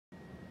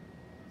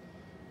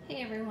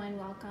Hey everyone,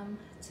 welcome.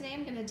 Today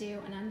I'm going to do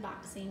an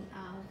unboxing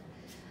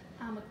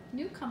of a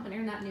new company,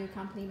 or not new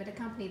company, but a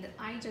company that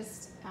I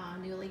just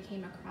newly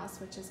came across,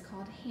 which is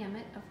called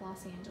Hammitt of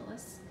Los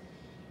Angeles.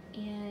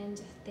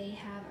 And they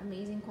have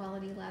amazing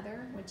quality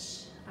leather,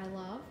 which I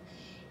love.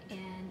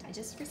 And I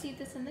just received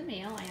this in the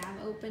mail. I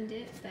have opened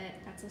it, but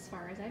that's as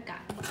far as I've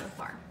gotten so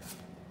far.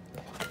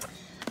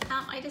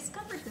 I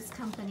discovered this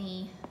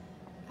company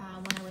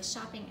when I was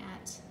shopping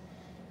at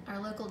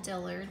our local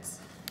Dillard's.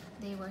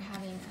 They were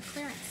having a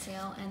clearance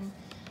sale,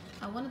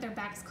 and one of their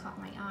bags caught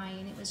my eye,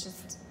 and it was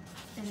just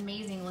an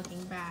amazing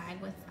looking bag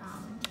with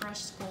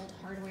brushed gold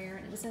hardware,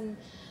 and it was in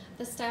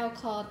the style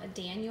called a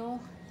Daniel,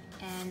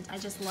 and I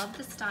just love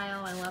the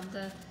style. I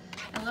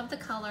love the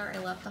color, I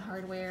love the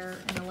hardware,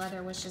 and the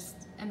leather was just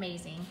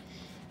amazing.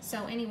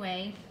 So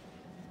anyway,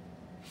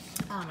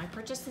 I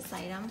purchased this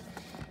item,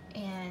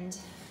 and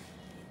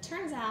it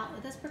turns out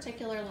that this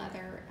particular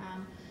leather,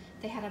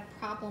 they had a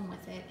problem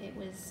with it. It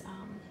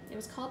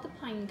was called the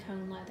pine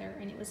cone leather,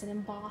 and it was an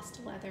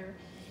embossed leather,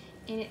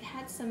 and it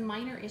had some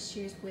minor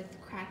issues with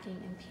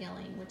cracking and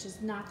peeling, which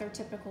is not their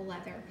typical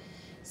leather.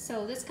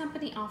 So this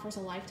company offers a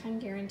lifetime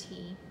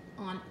guarantee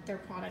on their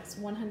products,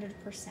 100%.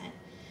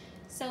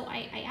 So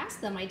I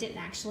asked them, I didn't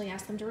actually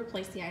ask them to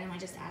replace the item, I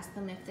just asked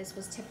them if this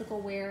was typical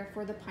wear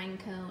for the pine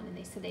cone, and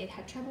they said they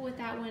had trouble with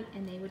that one,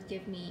 and they would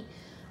give me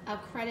a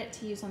credit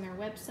to use on their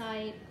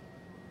website.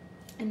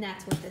 And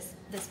that's what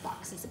this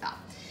box is about.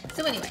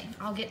 So anyway,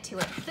 I'll get to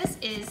it. This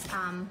is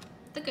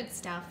the good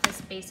stuff. This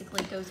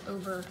basically goes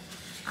over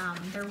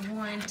their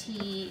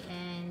warranty,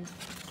 and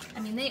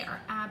I mean, they are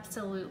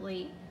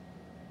absolutely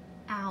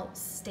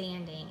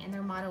outstanding. And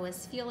their motto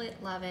is feel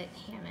it, love it,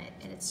 Hammitt.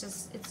 And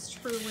it's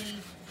truly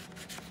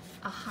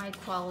a high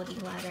quality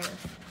leather.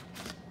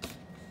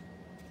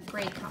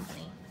 Great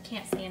company.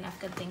 Can't say enough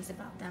good things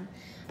about them.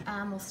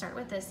 We'll start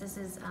with this. This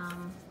is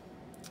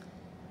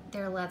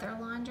their leather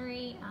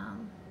laundry.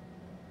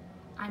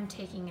 I'm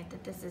taking it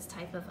that this is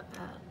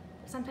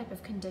some type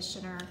of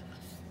conditioner.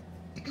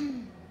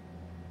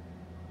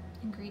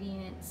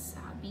 Ingredients,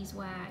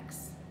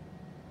 beeswax,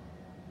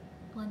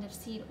 blend of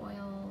seed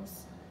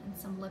oils, and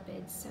some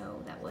lipids,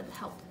 so that would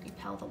help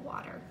repel the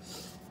water.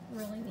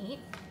 Really neat.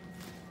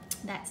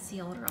 That's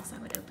sealed, or else I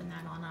would open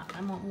that on up.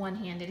 I'm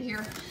one-handed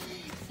here.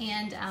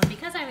 And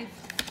because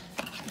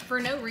for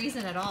no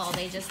reason at all,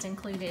 they just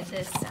included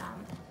this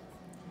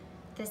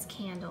this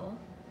candle,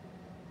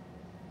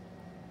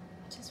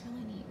 which is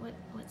really neat.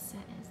 What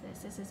scent is this?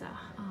 This is a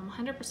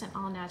 100%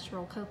 all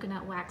natural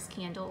coconut wax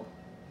candle.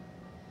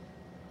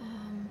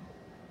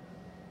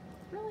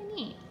 Really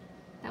neat.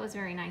 That was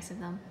very nice of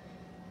them.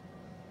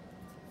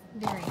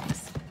 Very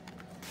nice.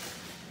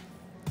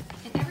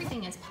 And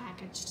everything is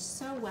packaged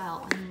so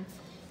well. I mean,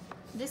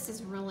 this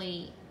is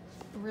really,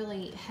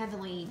 really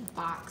heavily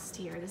boxed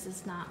here. This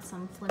is not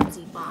some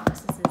flimsy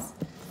box. This is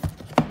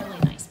really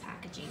nice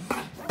packaging.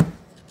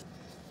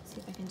 See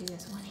if I can do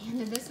this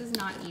one-handed. This is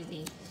not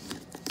easy.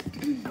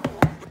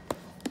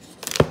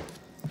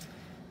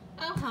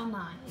 Oh, how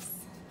nice.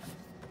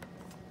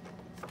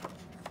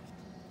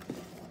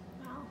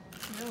 Wow,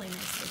 really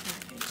nicely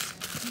packaged.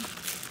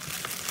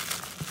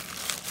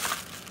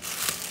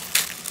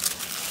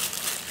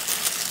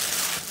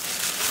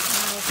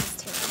 Now this is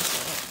terrible.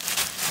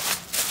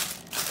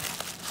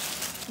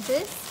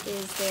 This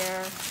is their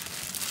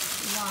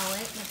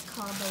wallet. It's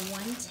called the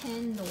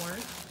 110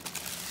 North.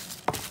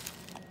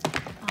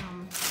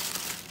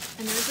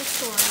 And there's a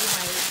story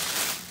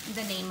like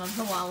the name of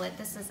the wallet.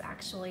 This is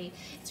actually,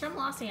 it's from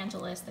Los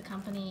Angeles. The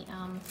company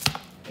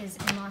is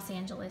in Los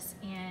Angeles,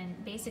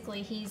 and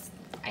basically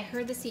I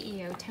heard the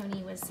CEO,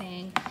 Tony, was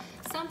saying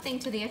something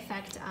to the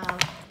effect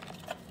of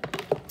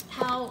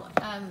how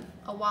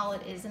a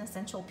wallet is an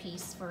essential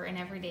piece for an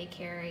everyday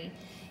carry,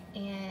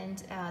 and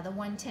the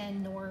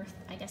 110 North,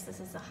 I guess this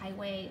is the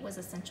highway, was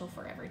essential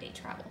for everyday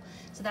travel.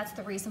 So that's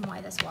the reason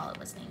why this wallet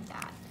was named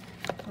that.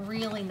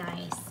 Really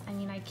nice. I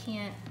mean, I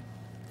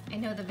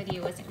know the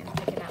video isn't going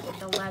to pick it up, but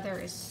the leather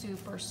is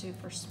super,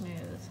 super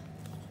smooth.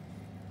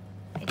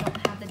 I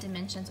don't have the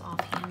dimensions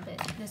offhand, but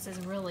this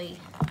is really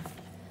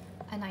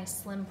a nice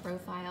slim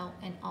profile,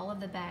 and all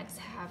of the bags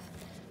have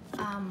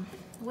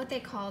what they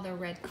call the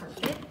red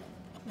carpet,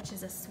 which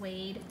is a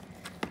suede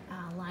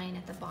line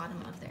at the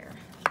bottom of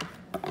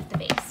the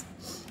base.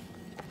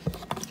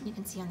 You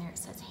can see on there it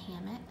says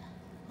Hammitt,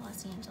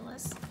 Los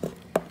Angeles.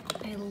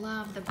 I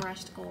love the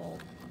brushed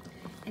gold,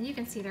 and you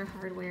can see their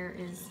hardware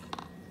is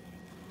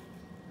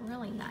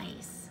really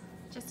nice,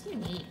 just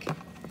unique.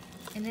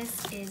 And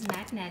this is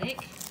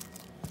magnetic,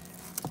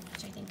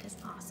 which I think is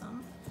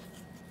awesome.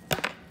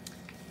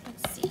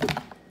 Let's see.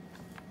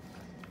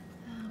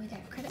 We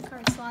got credit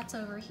card slots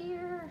over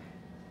here.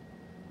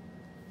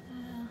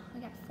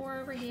 We got 4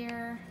 over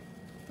here,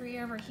 3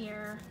 over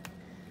here,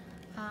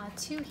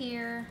 2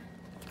 here.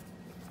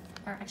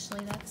 Or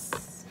actually,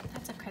 that's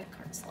a credit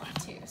card slot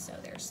too. So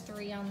there's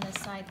 3 on this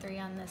side, 3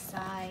 on this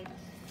side,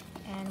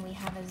 and we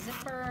have a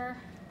zipper.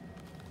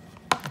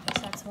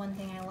 That's one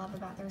thing I love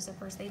about their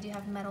zippers. They do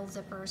have metal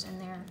zippers, and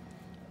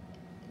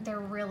they're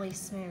really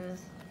smooth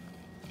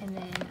And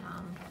then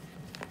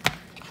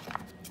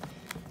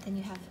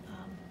you have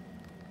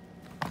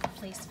a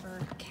place for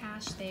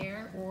cash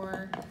there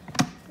or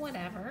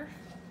whatever.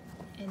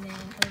 And then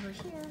over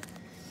here,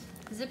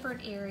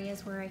 zippered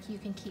areas where you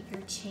can keep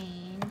your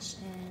change,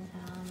 and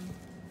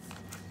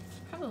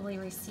probably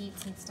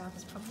receipts and stuff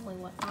is probably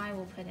what I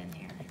will put in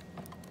there.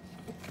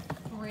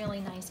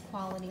 Really nice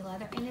quality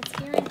leather, and it's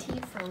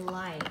guaranteed for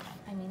life.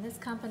 I mean, this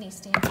company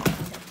stands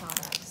behind their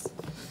products.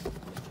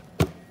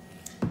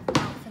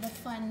 Now for the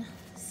fun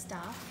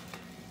stuff,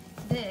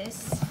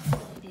 this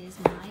is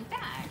my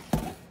bag.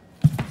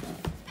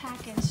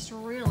 Packaged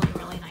really,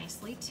 really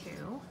nicely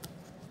too,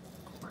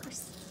 of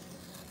course.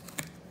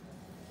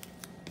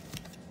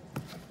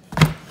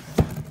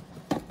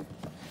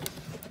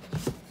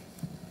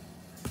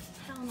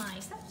 How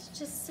nice. That's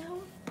just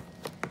so,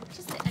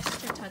 just the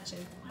extra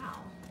touches. Wow.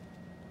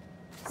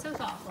 So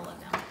thoughtful of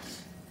them.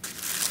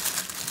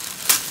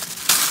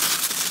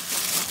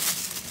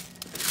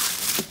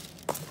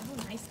 Oh,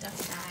 nice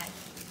dust bag.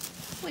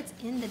 Oh, it's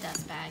in the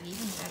dust bag,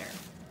 even better.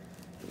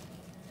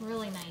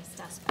 Really nice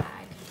dust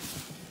bag.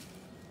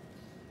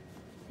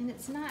 And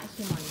it's not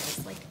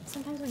humongous. Like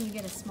sometimes when you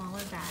get a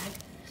smaller bag,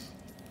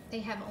 they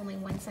have only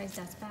one size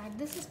dust bag.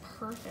 This is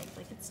perfect.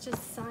 Like it's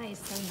just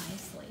sized so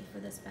nicely for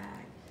this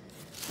bag.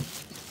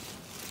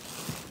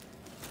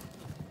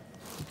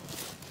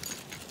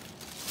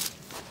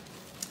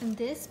 And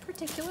this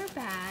particular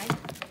bag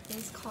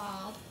is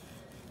called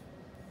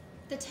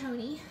the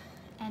Tony,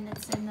 and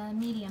it's in the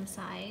medium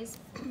size,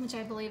 which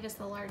I believe is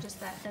the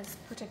largest that this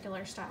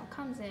particular style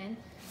comes in.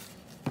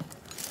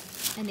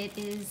 And it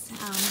is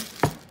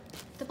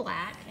the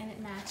black, and it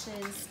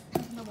matches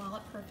the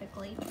wallet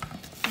perfectly.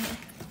 And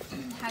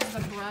it has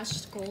the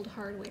brushed gold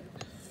hardware.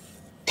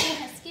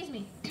 Excuse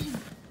me.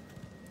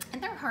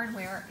 And their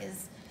hardware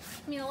is,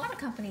 I mean, a lot of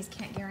companies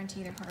can't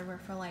guarantee their hardware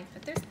for life,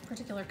 but this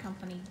particular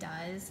company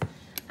does.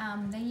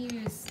 They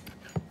use,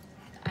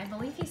 I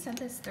believe he said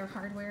this, their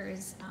hardware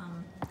is,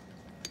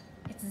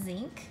 it's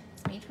zinc.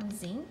 It's made from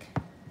zinc.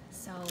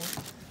 So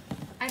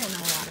I don't know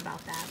a lot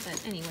about that, but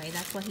anyway,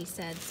 that's what he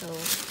said. So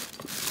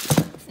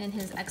in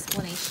his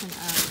explanation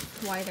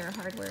of why their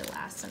hardware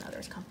lasts and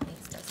other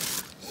companies does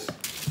not.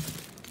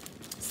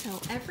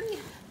 So every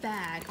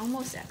bag,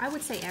 almost, I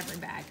would say every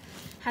bag,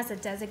 has a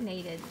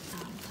designated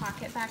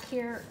pocket back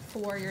here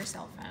for your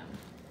cell phone.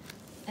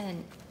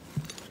 And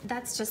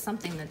that's just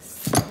something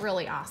that's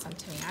really awesome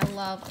to me. I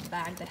love a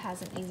bag that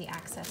has an easy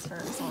access for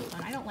a cell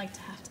phone. I don't like to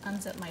have to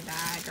unzip my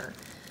bag or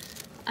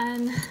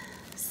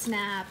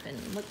unsnap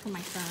and look for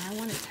my phone. I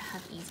want it to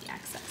have easy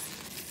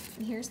access.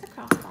 And here's the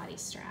crossbody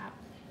strap.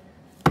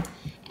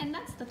 And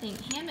that's the thing,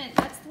 Hammitt,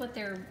 that's what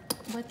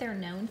they're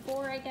known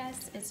for, I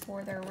guess, is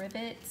for their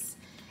rivets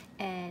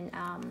and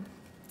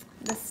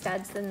the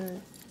studs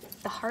and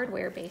the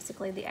hardware,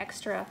 basically, the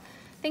extra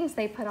things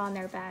they put on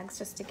their bags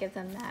just to give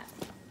them that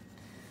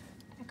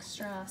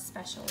extra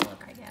special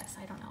look, I guess.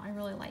 I don't know. I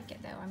really like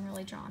it, though. I'm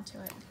really drawn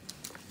to it.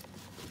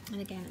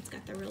 And again, it's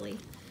got the really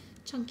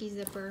chunky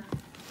zipper.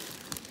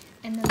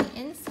 And then the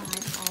inside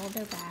of all of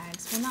their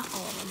bags, well, not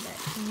all of them, but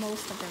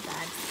most of their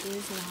bags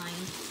is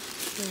lined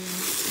in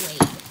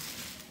suede,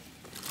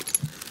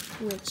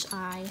 which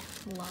I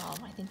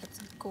love. I think it's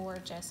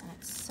gorgeous, and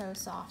it's so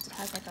soft. It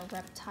has like a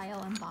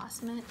reptile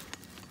embossment.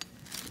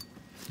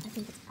 I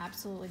think it's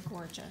absolutely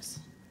gorgeous.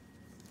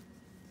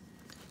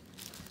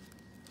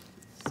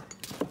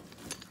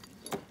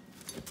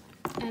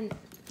 And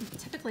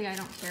typically I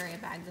don't carry a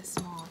bag this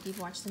small. If you've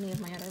watched any of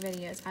my other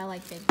videos, I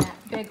like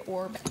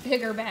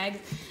bigger bags,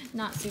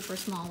 not super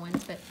small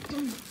ones. But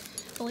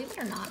believe it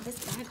or not,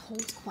 this bag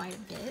holds quite a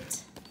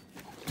bit.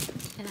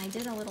 And I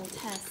did a little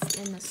test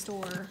in the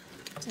store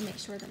to make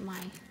sure that my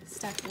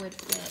stuff would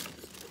fit.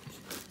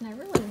 And I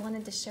really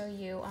wanted to show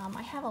you,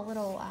 I have a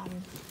little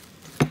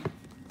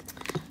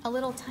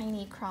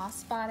tiny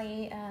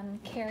crossbody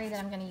carry that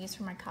I'm going to use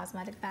for my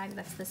cosmetic bag.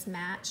 That's this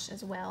match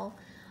as well.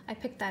 I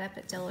picked that up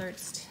at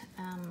Dillard's,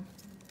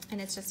 and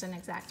it's just an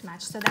exact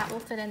match. So that will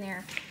fit in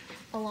there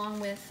along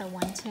with the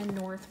 110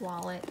 North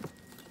wallet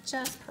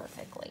just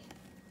perfectly.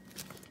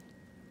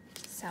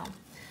 So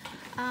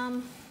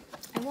I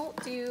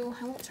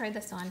won't try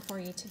this on for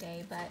you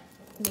today, but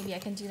maybe I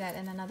can do that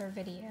in another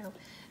video.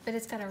 But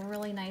it's got a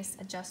really nice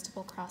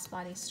adjustable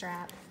crossbody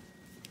strap,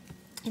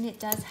 and it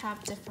does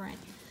have different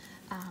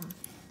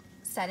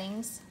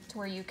settings to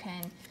where you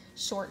can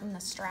shorten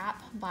the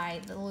strap by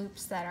the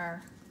loops that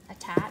are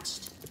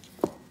attached.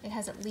 It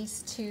has at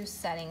least 2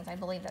 settings. I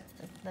believe that's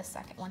the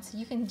second one. So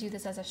you can do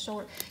this as a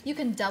shoulder. You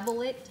can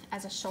double it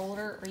as a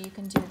shoulder, or you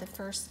can do the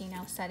first,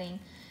 setting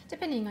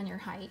depending on your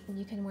height, and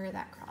you can wear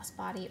that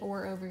crossbody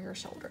or over your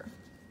shoulder.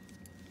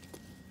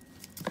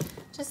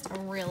 Just a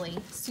really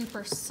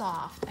super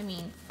soft. I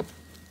mean,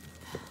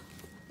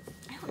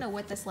 I don't know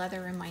what this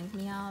leather reminds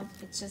me of.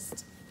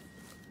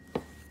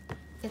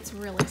 It's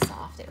really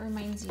soft. It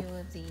reminds you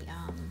of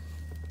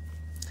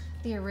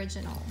the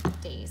original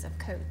days of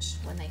Coach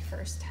when they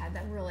first had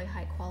that really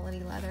high quality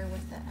leather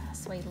with the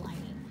suede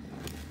lining.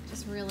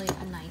 Just really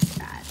a nice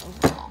bag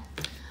overall.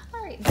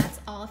 All right, that's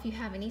all. If you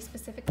have any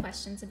specific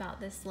questions about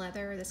this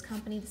leather or this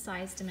company, the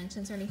size,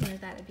 dimensions, or anything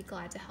like that, I'd be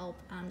glad to help.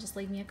 Just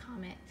leave me a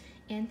comment.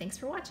 And thanks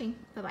for watching.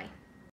 Bye-bye.